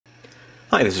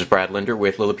Hi, this is Brad Linder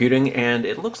with Liliputing, and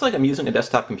it looks like I'm using a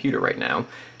desktop computer right now.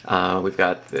 We've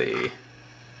got the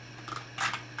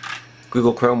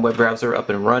Google Chrome web browser up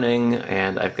and running,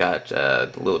 and I've got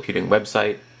the Liliputing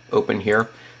website open here.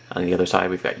 On the other side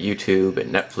we've got YouTube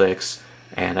and Netflix,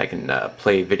 and I can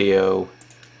play video,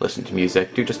 listen to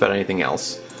music, do just about anything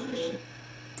else.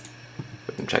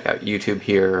 We can check out YouTube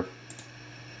here,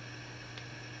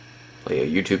 play a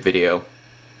YouTube video.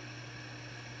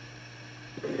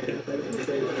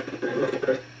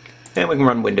 And we can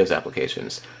run Windows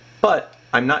applications. But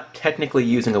I'm not technically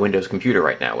using a Windows computer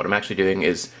right now. What I'm actually doing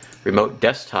is remote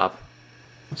desktop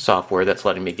software that's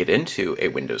letting me get into a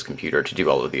Windows computer to do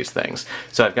all of these things.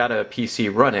 So I've got a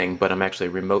PC running, but I'm actually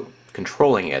remote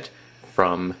controlling it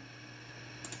from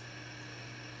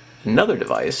another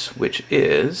device, which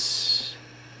is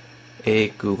a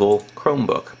Google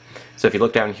Chromebook. So if you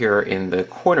look down here in the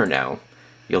corner now,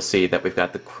 you'll see that we've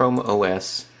got the Chrome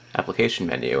OS application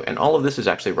menu, and all of this is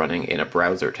actually running in a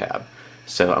browser tab.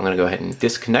 So I'm going to go ahead and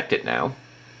disconnect it now.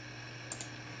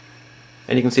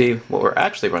 And you can see what we're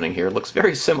actually running here looks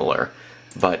very similar,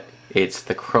 but it's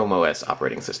the Chrome OS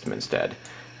operating system instead.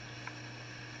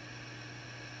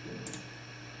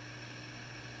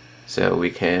 So we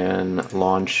can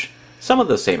launch some of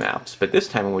those same apps, but this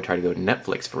time when we try to go to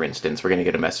Netflix, for instance, we're going to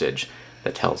get a message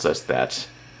that tells us that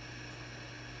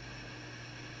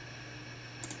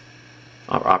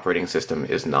our operating system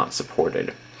is not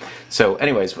supported. So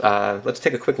anyways, let's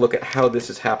take a quick look at how this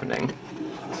is happening.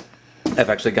 I've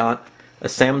actually got a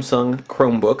Samsung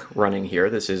Chromebook running here.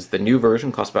 This is the new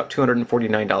version, costs about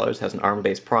 $249, has an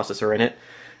ARM-based processor in it,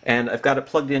 and I've got it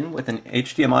plugged in with an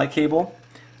HDMI cable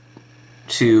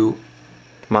to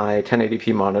my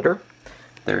 1080p monitor.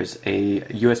 There's a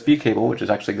USB cable which is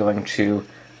actually going to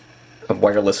a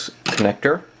wireless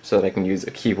connector so that I can use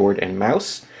a keyboard and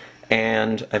mouse.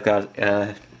 And I've got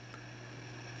a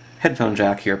headphone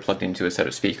jack here plugged into a set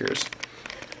of speakers.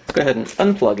 Let's go ahead and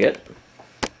unplug it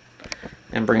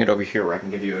and bring it over here where I can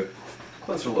give you a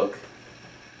closer look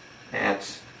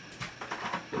at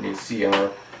the new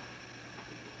CR.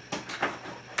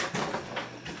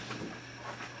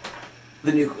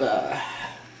 The new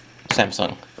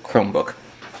Samsung Chromebook.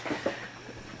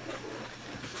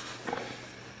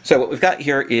 So what we've got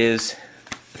here is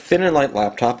a thin and light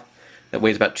laptop that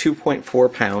weighs about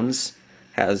 2.4 pounds,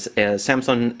 has a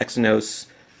Samsung Exynos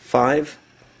 5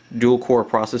 dual-core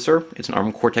processor. It's an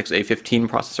ARM Cortex-A15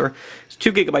 processor. It's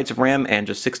 2 gigabytes of RAM and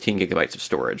just 16 gigabytes of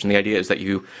storage. And the idea is that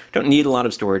you don't need a lot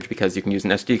of storage because you can use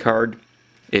an SD card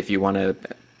if you want to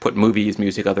put movies,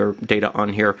 music, other data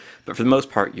on here. But for the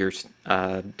most part, your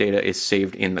data is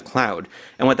saved in the cloud.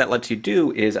 And what that lets you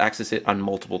do is access it on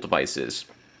multiple devices.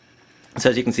 So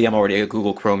as you can see, I'm already a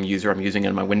Google Chrome user. I'm using it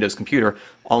on my Windows computer.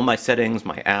 All my settings,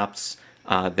 my apps,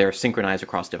 they're synchronized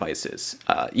across devices,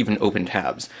 even open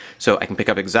tabs. So I can pick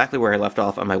up exactly where I left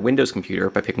off on my Windows computer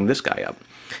by picking this guy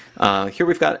up. Here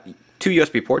we've got 2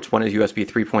 USB ports. One is USB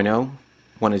 3.0,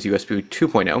 one is USB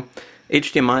 2.0,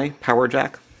 HDMI, power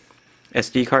jack,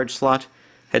 SD card slot,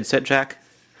 headset jack.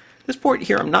 This port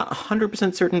here, I'm not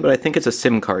 100% certain, but I think it's a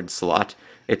SIM card slot.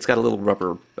 It's got a little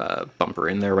rubber bumper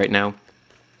in there right now.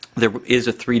 There is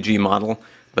a 3G model,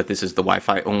 but this is the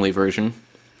Wi-Fi only version.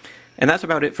 And that's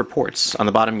about it for ports. On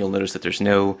the bottom you'll notice that there's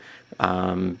no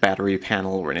battery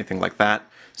panel or anything like that.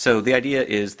 So the idea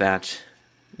is that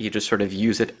you just sort of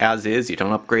use it as is. You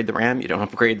don't upgrade the RAM, you don't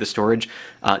upgrade the storage.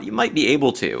 You might be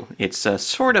able to. It's a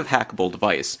sort of hackable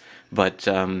device, but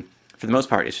for the most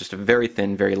part it's just a very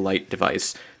thin, very light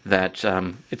device that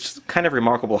it's kind of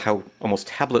remarkable how almost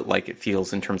tablet-like it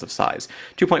feels in terms of size.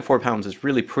 2.4 pounds is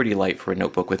really pretty light for a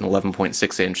notebook with an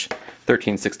 11.6-inch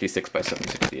 1366 by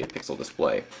 768 pixel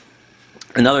display.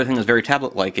 Another thing that's very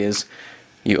tablet-like is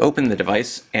you open the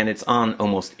device and it's on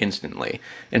almost instantly.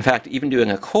 In fact, even doing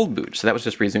a cold boot, so that was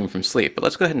just resumed from sleep. But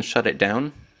let's go ahead and shut it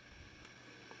down.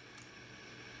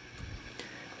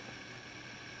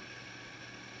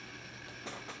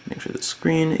 Make sure the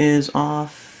screen is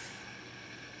off.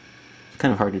 It's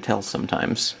kind of hard to tell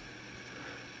sometimes.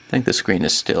 I think the screen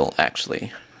is still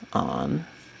actually on.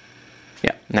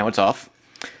 Yeah, now it's off.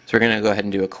 So we're going to go ahead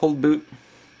and do a cold boot.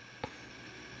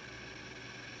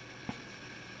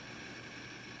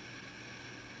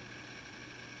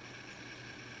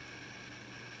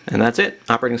 And that's it.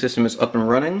 Operating system is up and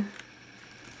running.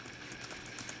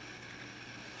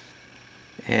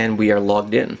 And we are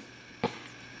logged in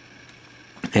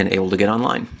and able to get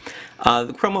online.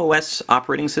 The Chrome OS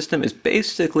operating system is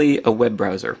basically a web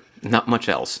browser, not much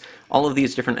else. All of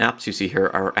these different apps you see here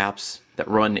are apps that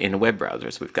run in a web browser.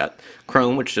 So we've got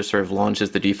Chrome, which just sort of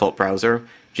launches the default browser,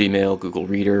 Gmail, Google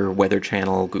Reader, Weather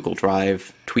Channel, Google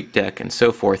Drive, TweetDeck, and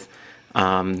so forth.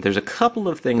 There's a couple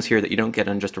of things here that you don't get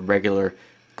on just a regular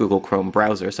Google Chrome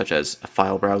browser, such as a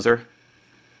file browser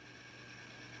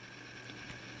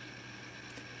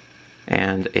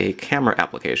and a camera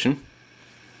application.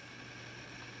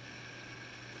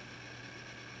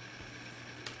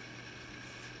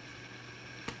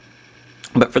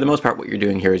 But for the most part, what you're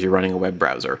doing here is you're running a web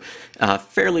browser.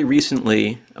 Fairly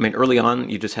recently, I mean, early on,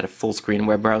 you just had a full-screen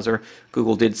web browser.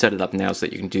 Google did set it up now so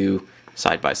that you can do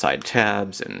side-by-side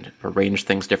tabs and arrange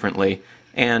things differently,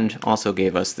 and also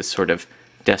gave us this sort of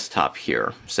desktop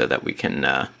here so that we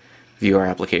can view our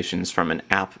applications from an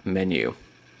app menu.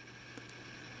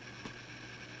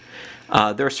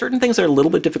 There are certain things that are a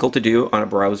little bit difficult to do on a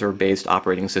browser-based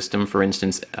operating system. For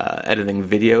instance, editing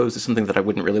videos is something that I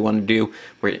wouldn't really want to do,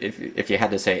 where if you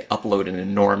had to, say, upload an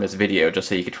enormous video just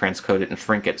so you could transcode it and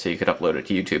shrink it so you could upload it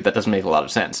to YouTube, that doesn't make a lot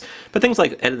of sense. But things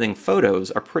like editing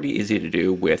photos are pretty easy to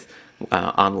do with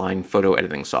online photo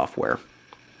editing software.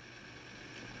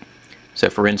 So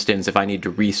for instance, if I need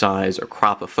to resize or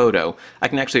crop a photo, I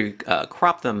can actually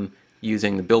crop them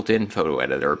using the built-in photo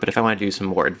editor, but if I want to do some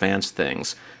more advanced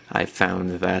things, I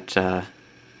found that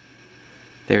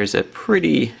there's a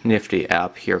pretty nifty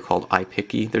app here called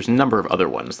iPicky. There's a number of other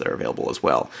ones that are available as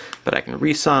well, but I can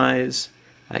resize,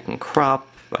 I can crop,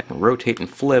 I can rotate and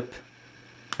flip,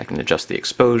 I can adjust the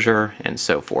exposure, and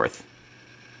so forth.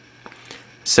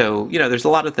 So, you know, there's a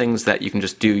lot of things that you can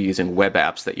just do using web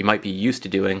apps that you might be used to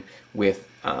doing with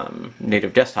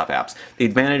native desktop apps. The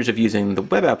advantage of using the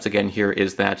web apps again here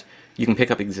is that you can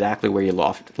pick up exactly where you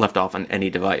left off on any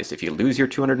device. If you lose your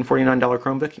 $249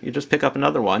 Chromebook, you just pick up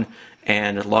another one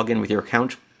and log in with your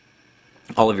account.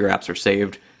 All of your apps are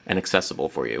saved and accessible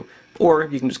for you. Or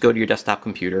you can just go to your desktop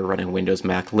computer running Windows,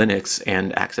 Mac, Linux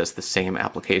and access the same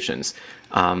applications.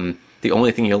 The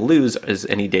only thing you'll lose is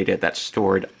any data that's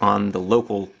stored on the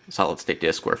local solid-state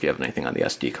disk, or if you have anything on the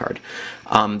SD card.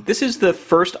 This is the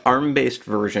first ARM-based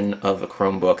version of a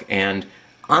Chromebook, and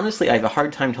honestly, I have a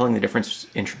hard time telling the difference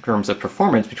in terms of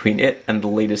performance between it and the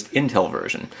latest Intel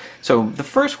version. So the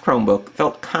first Chromebook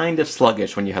felt kind of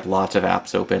sluggish when you had lots of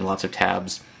apps open, lots of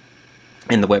tabs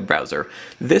in the web browser.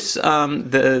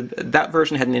 That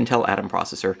version had an Intel Atom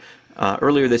processor.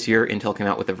 Earlier this year, Intel came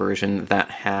out with a version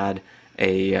that had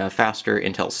a faster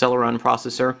Intel Celeron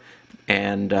processor,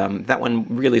 and that one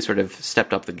really sort of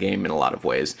stepped up the game in a lot of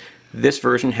ways. This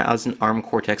version has an ARM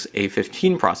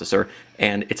Cortex-A15 processor,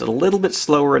 and it's a little bit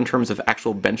slower in terms of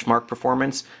actual benchmark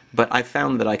performance, but I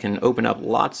found that I can open up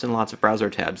lots and lots of browser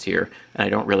tabs here, and I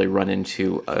don't really run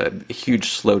into huge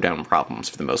slowdown problems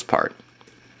for the most part.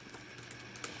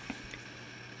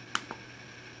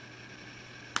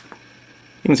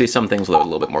 You can see some things load a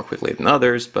little bit more quickly than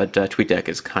others, but TweetDeck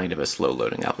is kind of a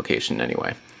slow-loading application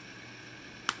anyway.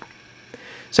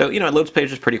 So, you know, it loads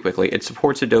pages pretty quickly. It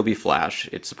supports Adobe Flash.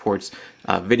 It supports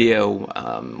video,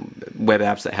 web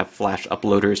apps that have Flash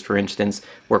uploaders, for instance,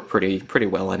 work pretty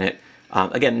well in it.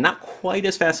 Again, not quite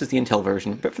as fast as the Intel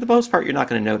version, but for the most part, you're not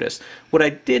going to notice. What I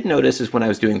did notice is when I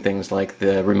was doing things like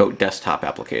the remote desktop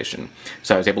application.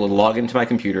 So I was able to log into my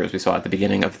computer, as we saw at the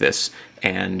beginning of this,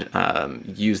 and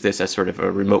use this as sort of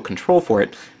a remote control for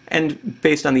it. And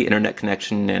based on the internet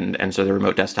connection and so the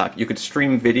remote desktop, you could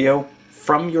stream video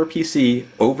from your PC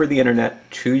over the internet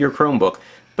to your Chromebook,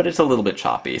 but it's a little bit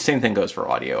choppy. Same thing goes for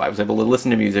audio. I was able to listen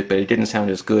to music, but it didn't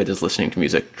sound as good as listening to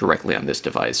music directly on this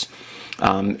device.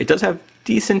 It does have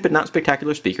decent but not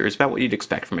spectacular speakers, about what you'd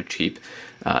expect from a cheap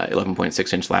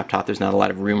 11.6-inch laptop. There's not a lot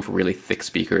of room for really thick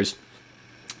speakers.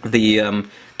 The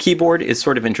keyboard is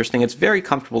sort of interesting. It's very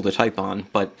comfortable to type on,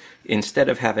 but instead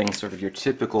of having sort of your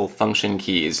typical function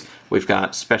keys, we've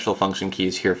got special function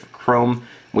keys here for Chrome,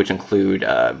 which include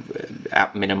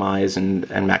app minimize and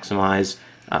maximize,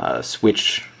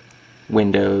 switch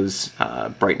windows,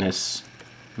 brightness,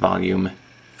 volume,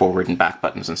 forward and back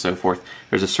buttons, and so forth.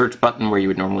 There's a search button where you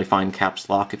would normally find caps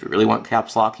lock. If you really want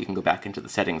caps lock, you can go back into the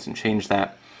settings and change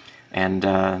that. And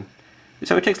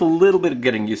so it takes a little bit of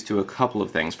getting used to a couple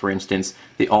of things. For instance,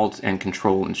 the Alt and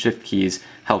Control and Shift keys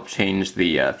help change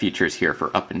the features here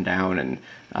for up and down and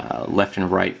left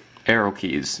and right arrow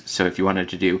keys. So if you wanted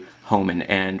to do home and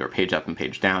end or page up and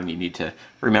page down, you need to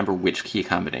remember which key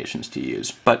combinations to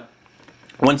use. But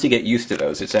once you get used to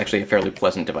those, it's actually a fairly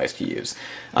pleasant device to use.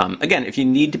 Again, if you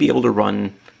need to be able to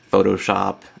run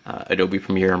Photoshop, Adobe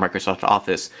Premiere, Microsoft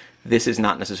Office, this is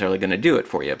not necessarily going to do it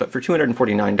for you. But for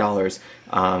 $249,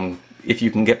 if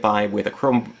you can get by with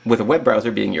a web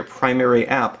browser being your primary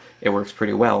app, it works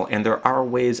pretty well. And there are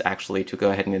ways actually to go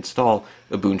ahead and install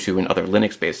Ubuntu and other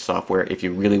Linux-based software if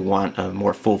you really want a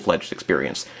more full-fledged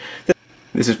experience.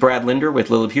 This is Brad Linder with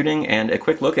Liliputing, and a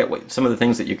quick look at some of the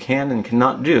things that you can and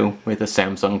cannot do with a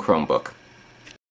Samsung Chromebook.